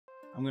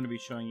I'm going to be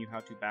showing you how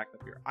to back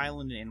up your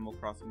island in Animal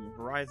Crossing New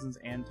Horizons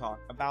and talk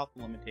about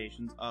the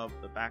limitations of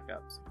the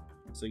backups.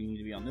 So you need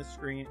to be on this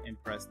screen and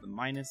press the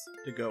minus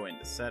to go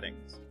into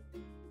settings.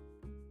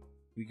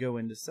 You go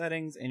into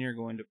settings and you're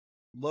going to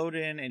load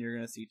in and you're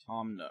going to see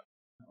Tom Nook.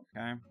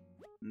 Okay?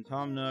 In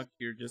Tom Nook,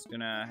 you're just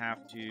going to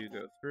have to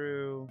go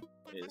through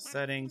his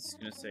settings. It's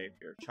going to say if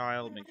you're a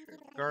child, make sure you're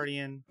a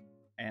guardian.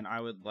 And I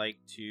would like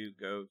to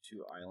go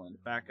to island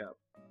backup.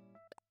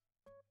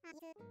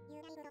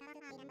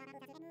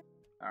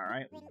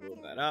 Alright, we'll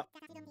load that up.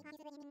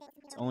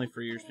 It's only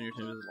for years when your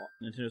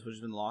Nintendo Switch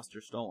has been lost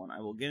or stolen. I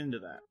will get into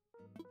that.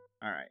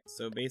 Alright,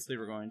 so basically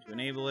we're going to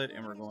enable it,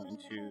 and we're going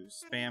to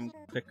spam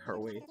click our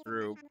way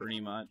through, pretty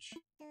much.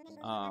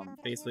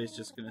 Basically it's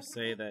just going to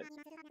say that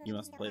you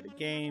must play the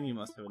game, you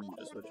must have a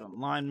Nintendo Switch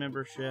Online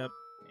membership,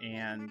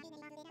 and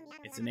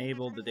it's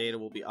enabled. The data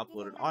will be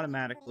uploaded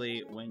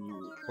automatically when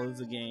you close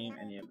the game,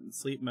 and you have it in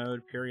sleep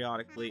mode.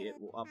 Periodically it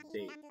will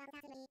update.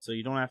 So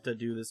you don't have to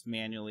do this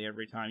manually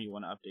every time you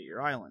want to update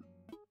your island.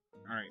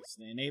 Alright,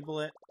 so they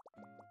enable it.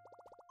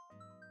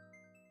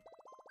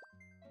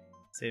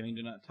 Saving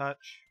do not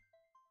touch.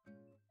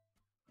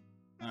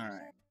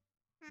 Alright.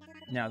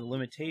 Now, the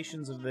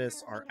limitations of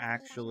this are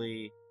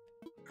actually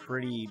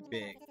pretty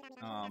big.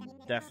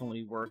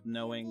 Definitely worth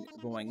knowing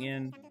going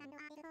in.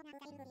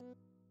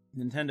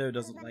 Nintendo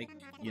doesn't like,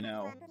 you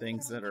know,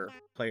 things that are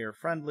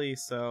player-friendly,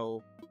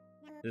 so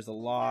there's a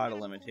lot of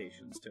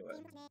limitations to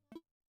it.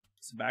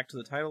 So back to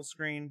the title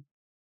screen,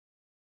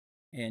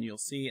 and you'll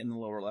see in the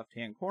lower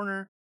left-hand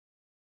corner,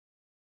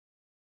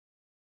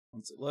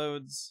 once it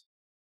loads,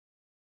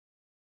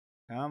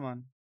 come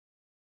on,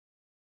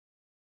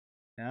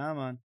 come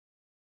on,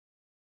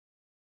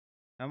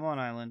 come on,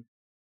 island,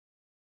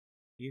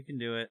 you can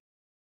do it.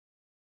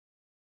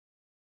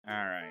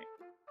 Alright,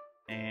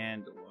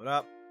 and load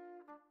up,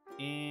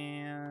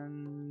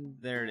 and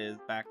there it is,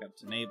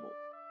 backup's enabled.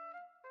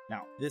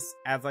 Now, this,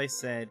 as I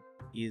said,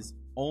 is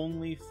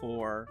only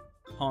for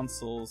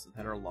consoles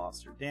that are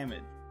lost or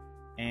damaged.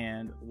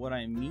 And what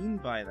I mean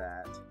by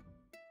that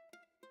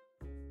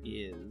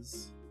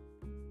is...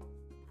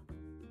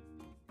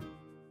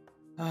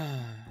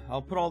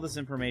 I'll put all this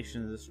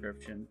information in the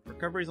description.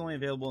 Recovery is only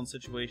available in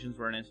situations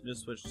where a Nintendo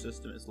Switch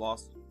system is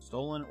lost,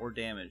 stolen, or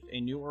damaged. A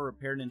new or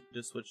repaired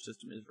Nintendo Switch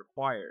system is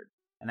required.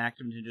 An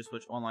active Nintendo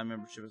Switch Online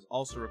membership is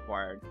also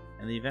required.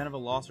 In the event of a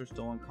lost or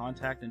stolen,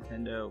 contact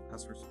Nintendo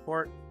customer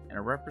support, and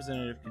a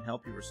representative can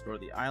help you restore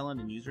the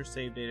island and user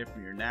save data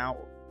from your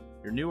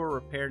new or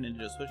repaired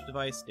Nintendo Switch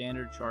device.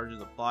 Standard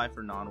charges apply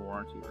for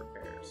non-warranty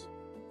repairs.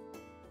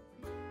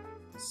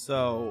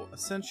 So,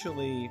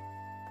 essentially,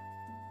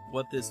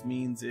 what this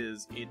means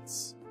is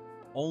it's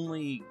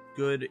only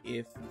good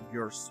if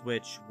your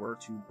Switch were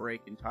to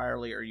break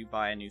entirely or you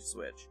buy a new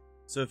Switch.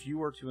 So if you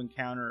were to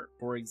encounter,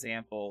 for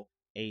example,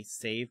 a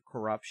save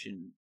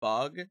corruption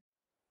bug,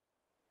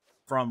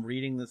 from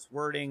reading this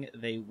wording,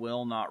 they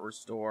will not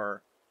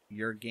restore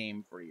your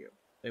game for you.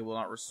 They will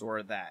not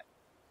restore that.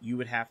 You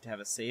would have to have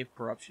a save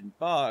corruption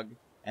bug,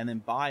 and then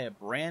buy a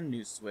brand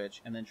new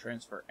Switch, and then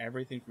transfer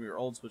everything from your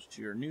old Switch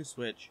to your new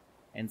Switch,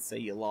 and say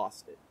you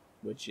lost it.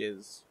 Which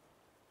is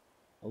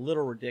a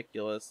little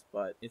ridiculous,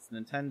 but it's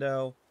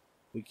Nintendo.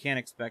 We can't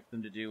expect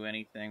them to do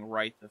anything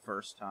right the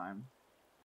first time.